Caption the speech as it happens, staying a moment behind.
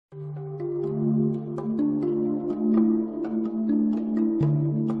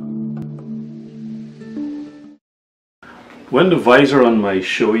When the visor on my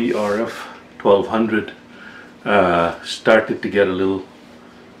Shoei RF-1200 started to get a little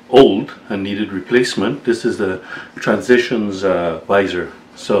old and needed replacement, this is the Transitions visor.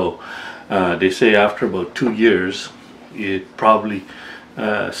 So they say after about 2 years it probably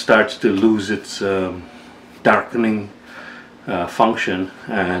starts to lose its darkening function,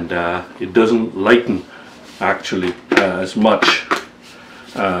 and it doesn't lighten actually as much,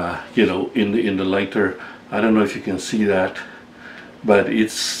 you know, in the lighter. I don't know if you can see that, but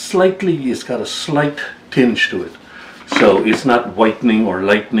it's got a slight tinge to it. So it's not whitening or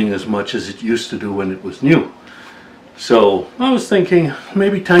lightening as much as it used to do when it was new. So I was thinking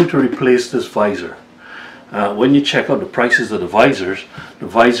maybe time to replace this visor. When you check out the prices of the visor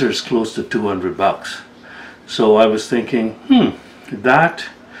is close to 200 bucks. So I was thinking, that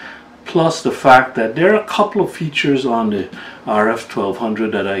plus the fact that there are a couple of features on the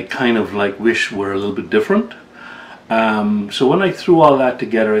RF-1200 that I kind of like wish were a little bit different. So when I threw all that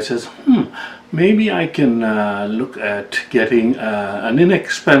together, I says, maybe I can look at getting an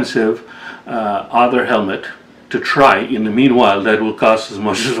inexpensive other helmet to try. In the meanwhile, that will cost as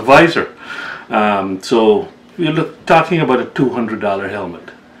much as a visor. So we're talking about a $200 helmet,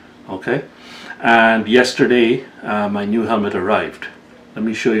 okay? And yesterday my new helmet arrived. Let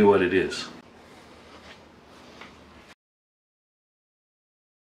me show you what it is.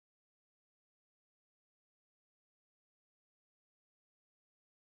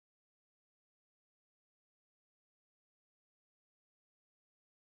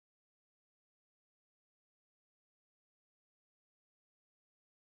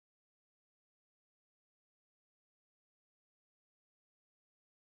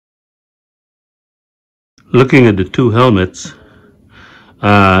 Looking at the two helmets,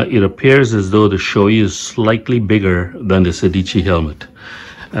 it appears as though the Shoei is slightly bigger than the Sedici helmet.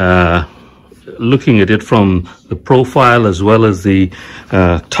 Looking at it from the profile as well as the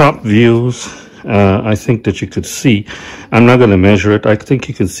top views, I think that you could see, I'm not going to measure it, I think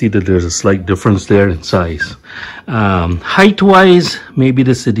you can see that there's a slight difference there in size. Height-wise, maybe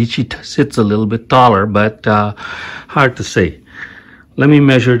the Sedici sits a little bit taller, but hard to say. Let me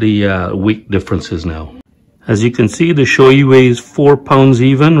measure the weight differences now. As you can see, the Shoei weighs 4 pounds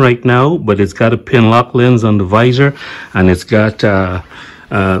even right now, but it's got a pin lock lens on the visor, and it's got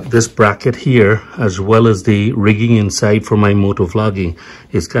this bracket here, as well as the rigging inside for my motovlogging.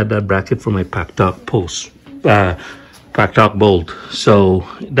 It's got that bracket for my packed-out packed-out bolt. So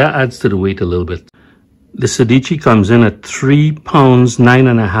that adds to the weight a little bit. The Sedici comes in at 3 pounds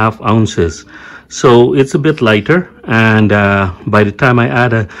 9.5 ounces. So it's a bit lighter, and by the time I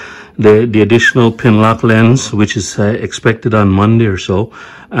add the additional pin lock lens, which is expected on Monday or so,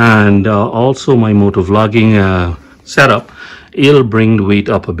 and also my motovlogging setup, it'll bring the weight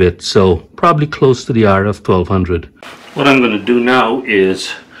up a bit, so probably close to the RF-1200. What I'm going to do now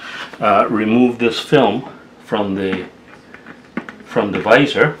is remove this film from the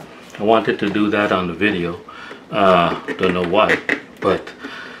visor. I wanted to do that on the video, don't know why, but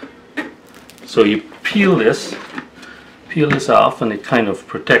so you peel this off, and it kind of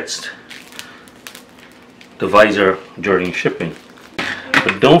protects the visor during shipping.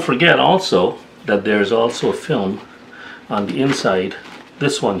 But don't forget also that there's also a film on the inside,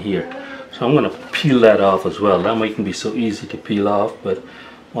 this one here. So I'm going to peel that off as well. That mightn't be so easy to peel off, but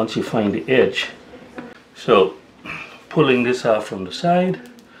once you find the edge. So pulling this off from the side,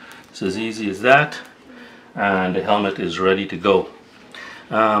 it's as easy as that, and the helmet is ready to go.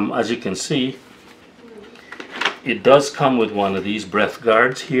 As you can see, it does come with one of these breath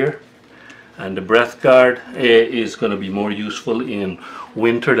guards here, and the breath guard is going to be more useful in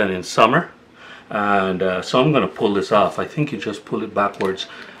winter than in summer. And so I'm going to pull this off. I think you just pull it backwards,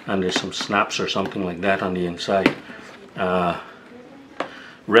 and there's some snaps or something like that on the inside.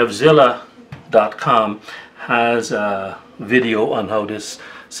 Revzilla.com has a video on how this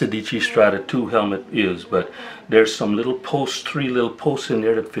Sedici Strada 2 helmet is, but there's some little posts, 3 little posts in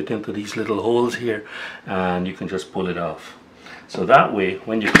there that fit into these little holes here, and you can just pull it off. So that way,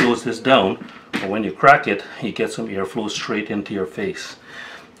 when you close this down, or when you crack it, you get some airflow straight into your face.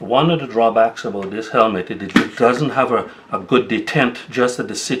 One of the drawbacks about this helmet is it doesn't have a good detent just at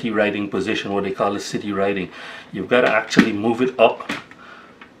the city riding position, what they call the city riding. You've got to actually move it up,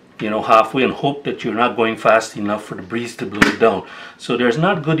 you know, halfway, and hope that you're not going fast enough for the breeze to blow it down. So there's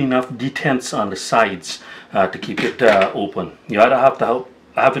not good enough detents on the sides to keep it open. You either have to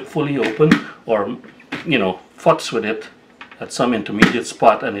have it fully open, or, you know, futz with it at some intermediate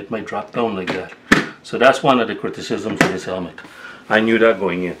spot, and it might drop down like that. So that's one of the criticisms of this helmet. I knew that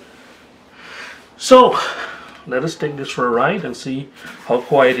going in. So let us take this for a ride and see how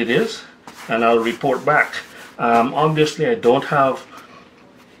quiet it is, and I'll report back Obviously I don't have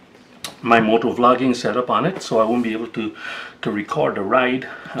my moto vlogging setup on it, so I won't be able to record the ride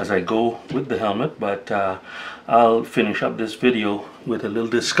as I go with the helmet, but I'll finish up this video with a little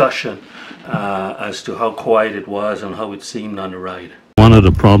discussion as to how quiet it was and how it seemed on the ride. One of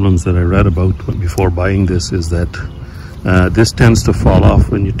the problems that I read about before buying this is that this tends to fall off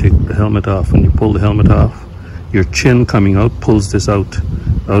when you take the helmet off. When you pull the helmet off, your chin coming out pulls this out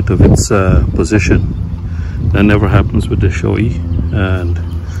of its position. That never happens with the Shoei, and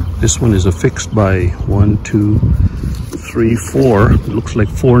this one is affixed by 1, 2, 3, 4. It looks like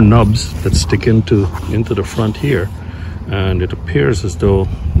 4 nubs that stick into the front here, and it appears as though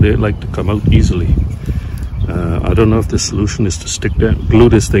they like to come out easily. I don't know if the solution is to glue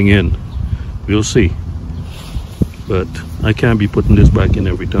this thing in. We'll see. But I can't be putting this back in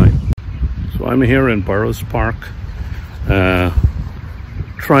every time. So I'm here in Burroughs Park,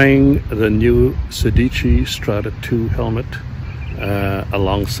 trying the new Sedici Strada 2 helmet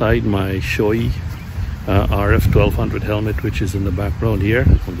alongside my Shoei RF-1200 helmet, which is in the background here,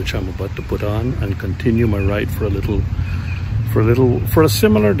 which I'm about to put on and continue my ride for a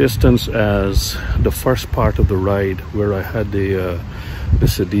similar distance as the first part of the ride where I had the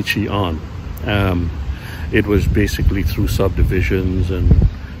Sedici on. It was basically through subdivisions and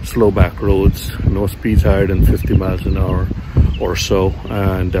slow back roads, no speeds higher than 50 miles an hour or so,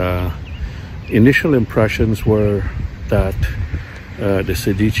 and initial impressions were that the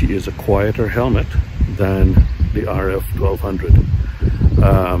Sedici is a quieter helmet than the RF-1200.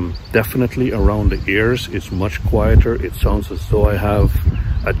 Definitely around the ears it's much quieter. It sounds as though I have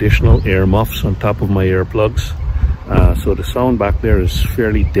additional air muffs on top of my earplugs, so the sound back there is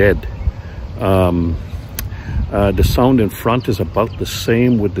fairly dead. The sound in front is about the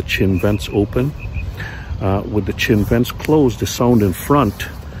same with the chin vents open. With the chin vents closed, the sound in front,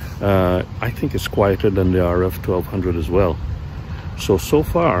 I think it's quieter than the RF-1200 as well. So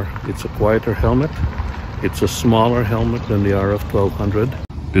far, it's a quieter helmet. It's a smaller helmet than the RF-1200.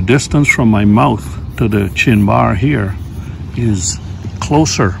 The distance from my mouth to the chin bar here is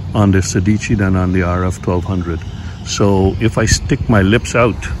closer on the Sedici than on the RF-1200. So if I stick my lips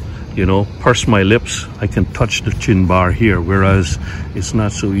out, you know, purse my lips, I can touch the chin bar here, whereas it's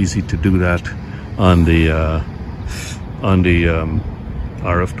not so easy to do that on the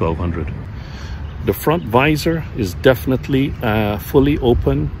RF-1200. The front visor is definitely fully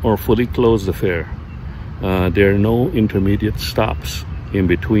open or fully closed affair. There are no intermediate stops in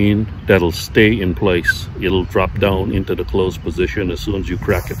between that'll stay in place. It'll drop down into the closed position as soon as you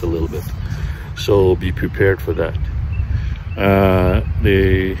crack it a little bit. So be prepared for that.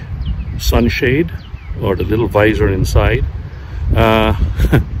 The sunshade, or the little visor inside,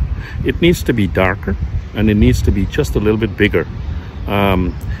 it needs to be darker, and it needs to be just a little bit bigger.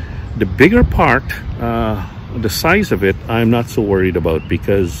 The bigger part, the size of it, I'm not so worried about,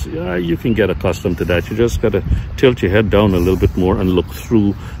 because you can get accustomed to that. You just gotta tilt your head down a little bit more and look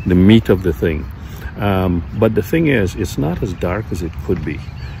through the meat of the thing. But the thing is, it's not as dark as it could be.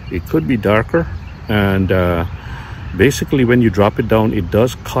 It could be darker, and basically when you drop it down, it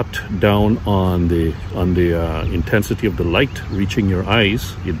does cut down on the intensity of the light reaching your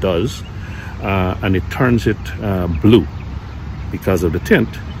eyes. It does, and it turns it blue because of the tint.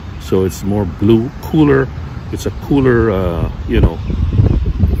 So it's more blue, cooler. It's a cooler, you know,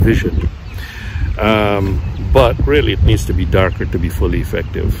 vision. But really, it needs to be darker to be fully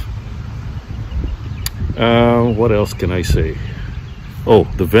effective. What else can I say? Oh,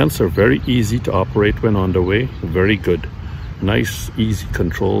 the vents are very easy to operate when on the way. Very good. Nice, easy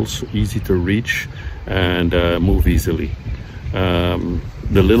controls, easy to reach and move easily.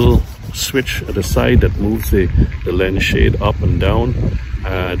 The little switch at the side that moves the lens shade up and down,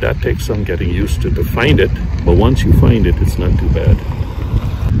 that takes some getting used to find it, but once you find it, it's not too bad.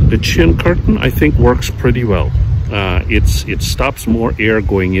 The chin curtain, I think, works pretty well. It stops more air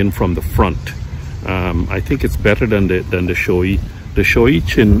going in from the front. I think it's better than the Shoei. The Shoei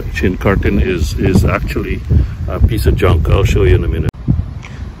chin curtain is actually a piece of junk. I'll show you in a minute.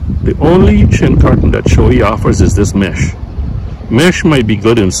 The only chin curtain that Shoei offers is this mesh. Mesh might be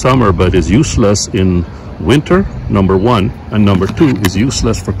good in summer, but is useless in winter, number one, and number two, is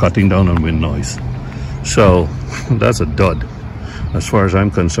useless for cutting down on wind noise. So that's a dud as far as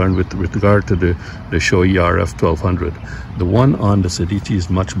I'm concerned with regard to the Shoei RF-1200. The one on the Sedici is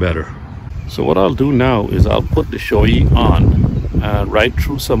much better. So what I'll do now is I'll put the Shoei on, ride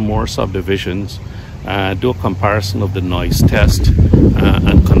through some more subdivisions, do a comparison of the noise test,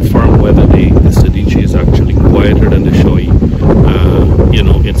 and confirm whether the Sedici is actually quieter than the Shoei. You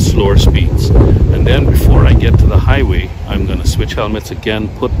know, it's slow slower speeds. And then before I get to the highway, I'm going to switch helmets again,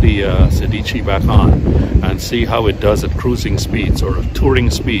 put the Sedici back on, and see how it does at cruising speeds or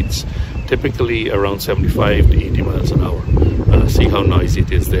touring speeds, typically around 75 to 80 miles an hour. See how noisy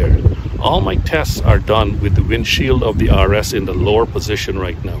it is there. All my tests are done with the windshield of the RS in the lower position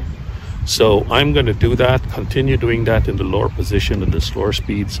right now. So I'm going to do that, continue doing that in the lower position at the slower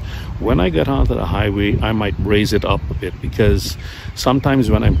speeds. When I get onto the highway, I might raise it up a bit, because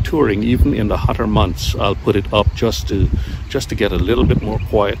sometimes when I'm touring, even in the hotter months, I'll put it up just to get a little bit more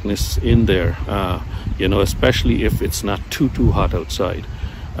quietness in there, you know, especially if it's not too hot outside.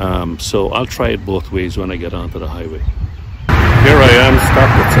 So I'll try it both ways when I get onto the highway. Here I am,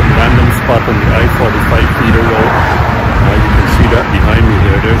 stopped at some random spot on the I-45 feeder road. You can see that behind me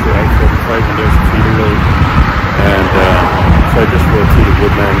there. There's the I-45 and there's the feeder road. And so I just rode through the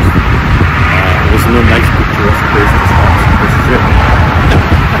woodlands. It was a nice picturesque place to stop. This is it.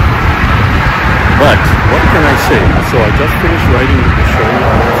 But what can I say? So I just finished riding with the Shoei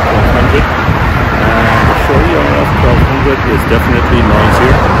RF-1200. The Shoei RF-1200 is definitely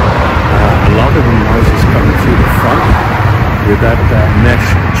noisier. A lot of the noise is coming through the front, where that mesh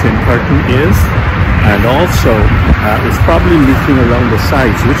chin curtain is, and also it's probably leaking around the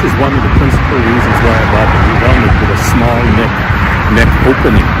sides, which is one of the principal reasons why I bought the new helmet with a small neck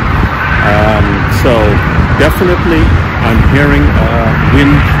opening. So definitely I'm hearing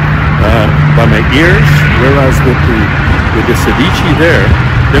wind by my ears, whereas with the Sedici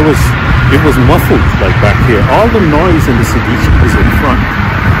it was muffled like back here. All the noise in the Sedici is in front.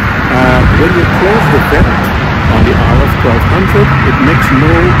 When you close the vent on the RF-1200, it makes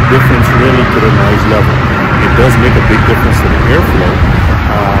no difference really to the noise level. It does make a big difference to the airflow,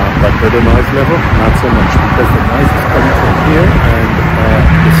 but to the noise level, not so much, because the noise is coming from here and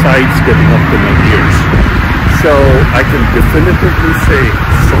the sides getting up to my ears. So I can definitively say,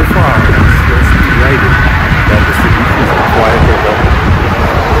 so far, I'm still riding, that the Sedici is a quieter level.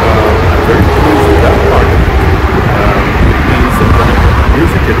 I'm very pleased with that part of it. It means that when I put the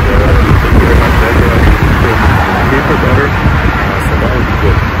music in there, I'll be able to hear my better, I'll be able to hear my paper better, so that would be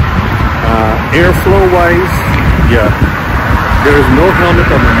good. Airflow-wise, yeah, there is no helmet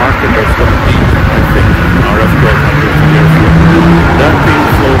on the market that's going to beat, I think, RF-1200 airflow. That thing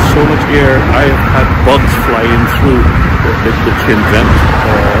flows so much air. I have had bugs flying through the chin vent.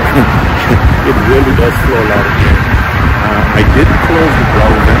 It really does flow a lot of air. I did close the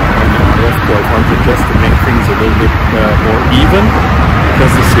brow vent on the RF-1200 just to make things a little bit more even,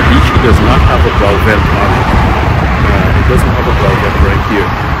 because the Sedici does not have a brow vent on it. It doesn't have a brow vent right here.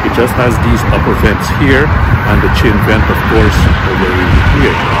 It just has these upper vents here, and the chin vent, of course, over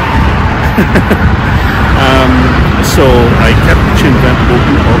here. So I kept the chin vent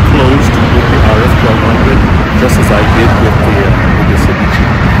open or closed with the RF-1200, just as I did with the Sedici.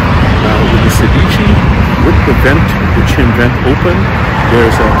 Now with the Sedici, with the vent, the chin vent open,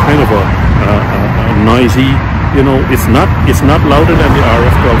 there's a kind of a noisy, you know, it's not louder than the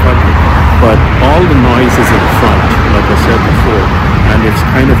RF-1200, but all the noise is in front, like I said before, and it's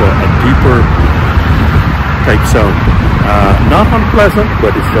kind of a deeper type sound. Not unpleasant,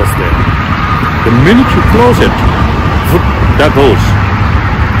 but it's just there. The minute you close it, whoop, that goes,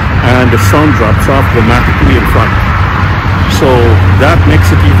 and the sound drops off dramatically in front. So that makes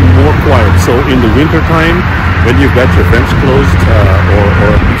it even more quiet. So in the winter time, when you've got your vents closed or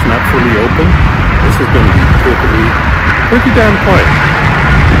at least not fully open, this is going to be pretty damn quiet.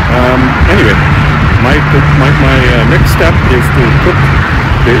 Anyway, my next step is to put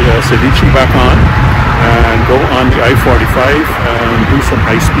the Sedici back on and go on the I-45 and do some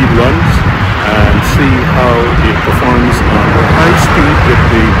high-speed runs and see how it performs on the high speed with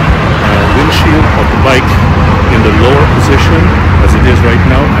the windshield of the bike in the lower position as it is right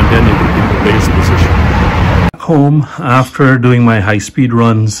now, and then in the raised position. Home after doing my high-speed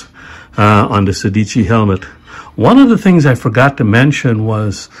runs on the Sedici helmet. One of the things I forgot to mention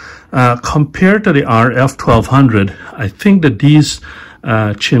was compared to the RF-1200, I think that these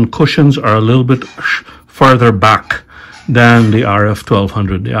chin cushions are a little bit further back than the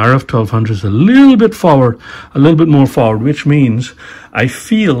RF-1200. The RF-1200 is a little bit forward, a little bit more forward, which means I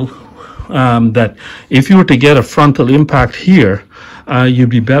feel that if you were to get a frontal impact here, you'd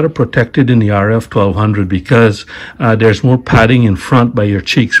be better protected in the RF-1200 because there's more padding in front by your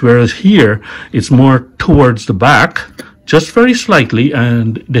cheeks, whereas here it's more towards the back, just very slightly,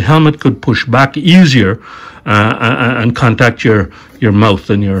 and the helmet could push back easier and contact your mouth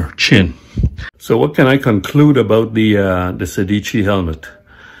and your chin. So what can I conclude about the Sedici helmet?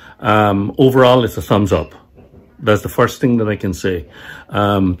 Overall, it's a thumbs up. That's the first thing that I can say.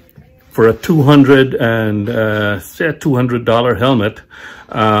 for a $200 helmet,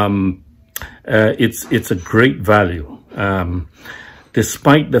 it's a great value.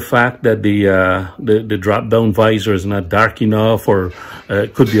 Despite the fact that the drop-down visor is not dark enough, or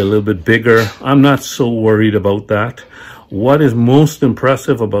it could be a little bit bigger, I'm not so worried about that. What is most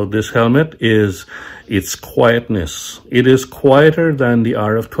impressive about this helmet is its quietness. It is quieter than the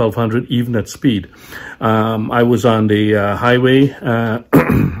RF-1200 even at speed. I was on the highway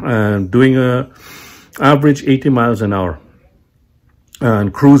doing a average 80 miles an hour.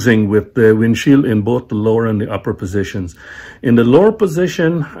 And cruising with the windshield in both the lower and the upper positions. In the lower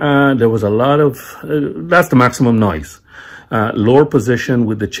position, there was a lot of, that's the maximum noise. Lower position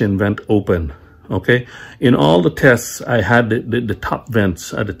with the chin vent open, okay? In all the tests, I had the top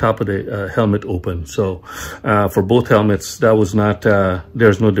vents at the top of the helmet open. So for both helmets, that was not,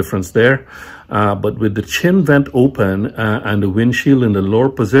 there's no difference there. But with the chin vent open and the windshield in the lower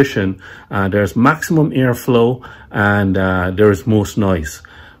position, there's maximum airflow and there is most noise.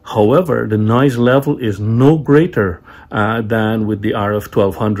 However, the noise level is no greater than with the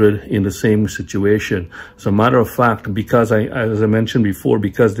RF-1200 in the same situation. As a matter of fact, because as I mentioned before,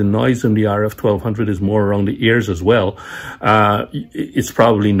 because the noise in the RF-1200 is more around the ears as well, it's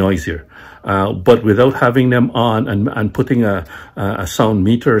probably noisier. But without having them on and putting a sound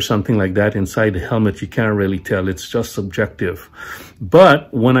meter or something like that inside the helmet, you can't really tell. It's just subjective.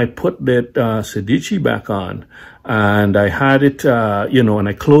 But when I put that Sedici back on and I had it, you know, and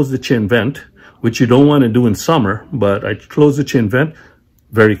I closed the chin vent, which you don't want to do in summer, but I closed the chin vent,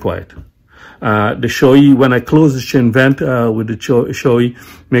 very quiet. The Shoei, when I close the chin vent with the Shoei,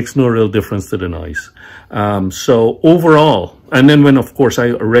 makes no real difference to the noise. So overall, and then when, of course, I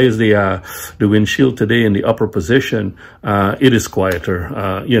raise the windshield today in the upper position, it is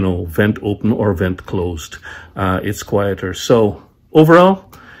quieter, you know, vent open or vent closed. It's quieter. So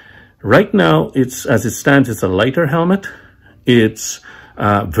overall, right now, as it stands, it's a lighter helmet. It's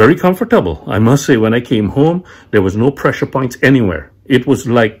very comfortable. I must say, when I came home, there was no pressure points anywhere. It was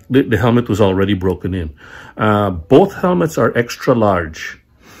like the helmet was already broken in. Both helmets are extra large.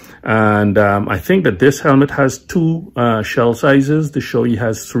 And I think that this helmet has 2 shell sizes. The Shoei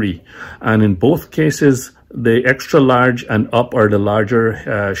has 3. And in both cases, the extra large and up are the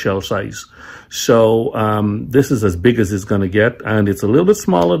larger shell size. So this is as big as it's going to get, and it's a little bit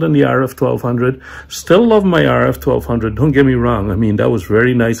smaller than the RF-1200. Still love my RF-1200, don't get me wrong. I mean, that was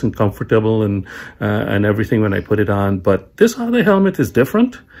very nice and comfortable and everything when I put it on. But this other helmet is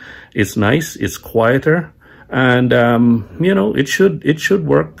different. It's nice, it's quieter, and you know, it should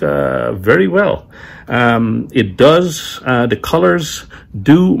work very well. It does, the colors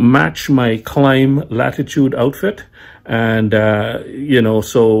do match my climb latitude outfit, and you know,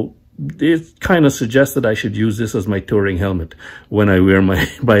 so it kind of suggests that I should use this as my touring helmet when I wear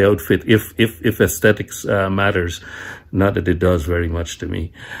my outfit, if aesthetics matters. Not that it does very much to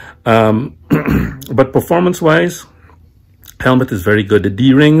me. But performance-wise, helmet is very good. The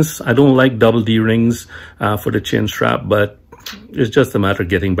D-rings, I don't like double D-rings for the chin strap, but it's just a matter of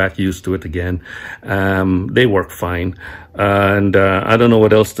getting back used to it again. They work fine. And I don't know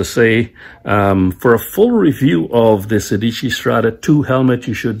what else to say. For a full review of the Sedici Strada 2 helmet,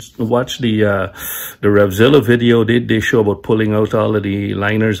 you should watch the RevZilla video. They show about pulling out all of the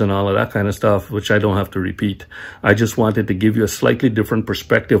liners and all of that kind of stuff, which I don't have to repeat. I just wanted to give you a slightly different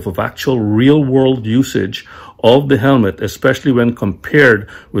perspective of actual real-world usage of the helmet, especially when compared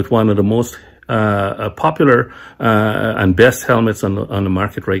with one of the most popular and best helmets on the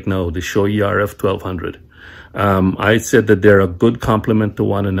market right now, the Shoei RF-1200. I said that they're a good complement to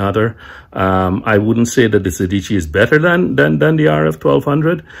one another. I wouldn't say that the Sedici is better than the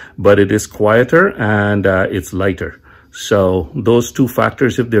RF-1200, but it is quieter and it's lighter. So those 2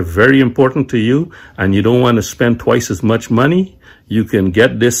 factors, if they're very important to you and you don't want to spend twice as much money, you can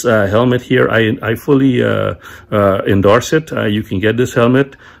get this helmet here. I fully endorse it. You can get this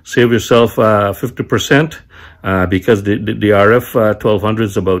helmet, save yourself 50%, because the RF-1200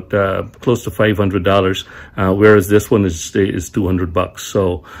 is about close to $500, whereas this one is $200.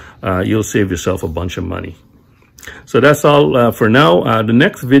 So you'll save yourself a bunch of money. So that's all for now. The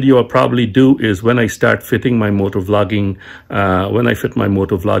next video I'll probably do is when I start fitting my motovlogging, when I fit my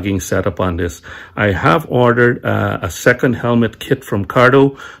motovlogging setup on this. I have ordered a second helmet kit from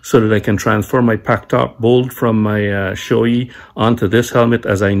Cardo so that I can transfer my pack top bolt from my Shoei onto this helmet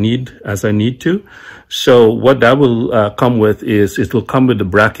as I need to. So what that will come with is it will come with the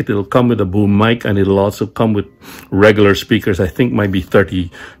bracket, it'll come with a boom mic, and it'll also come with regular speakers. I think might be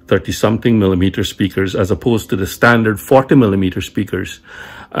 30 something millimeter speakers as opposed to the standard 40 millimeter speakers.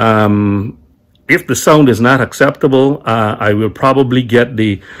 If the sound is not acceptable, I will probably get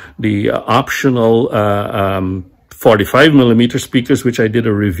the optional 45 millimeter speakers, which I did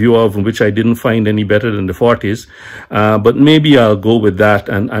a review of, and which I didn't find any better than the 40s. But maybe I'll go with that,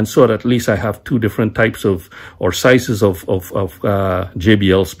 and so that at least I have two different types of, or sizes of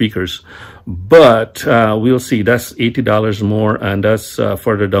JBL speakers. But we'll see. That's $80 more, and that's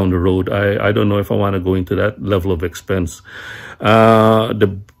further down the road. I don't know if I want to go into that level of expense.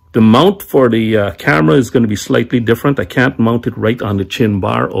 The mount for the camera is going to be slightly different. I can't mount it right on the chin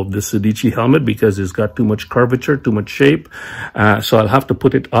bar of the Sedici helmet because it's got too much curvature, too much shape. So I'll have to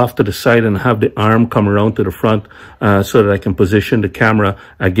put it off to the side and have the arm come around to the front so that I can position the camera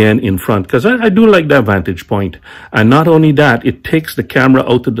again in front. Because I do like that vantage point. And not only that, it takes the camera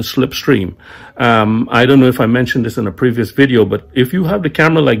out of the slipstream. I don't know if I mentioned this in a previous video, but if you have the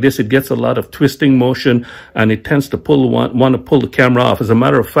camera like this, it gets a lot of twisting motion and it tends to want to pull the camera off. As a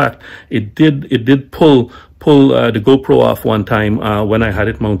matter of fact, it did pull the GoPro off one time when I had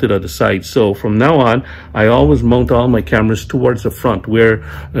it mounted at the side. So from now on, I always mount all my cameras towards the front where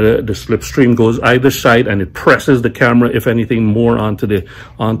the slipstream goes either side, and it presses the camera, if anything, more onto the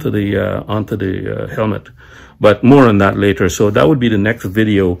helmet. But more on that later. So that would be the next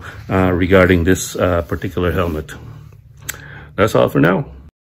video regarding this particular helmet. That's all for now.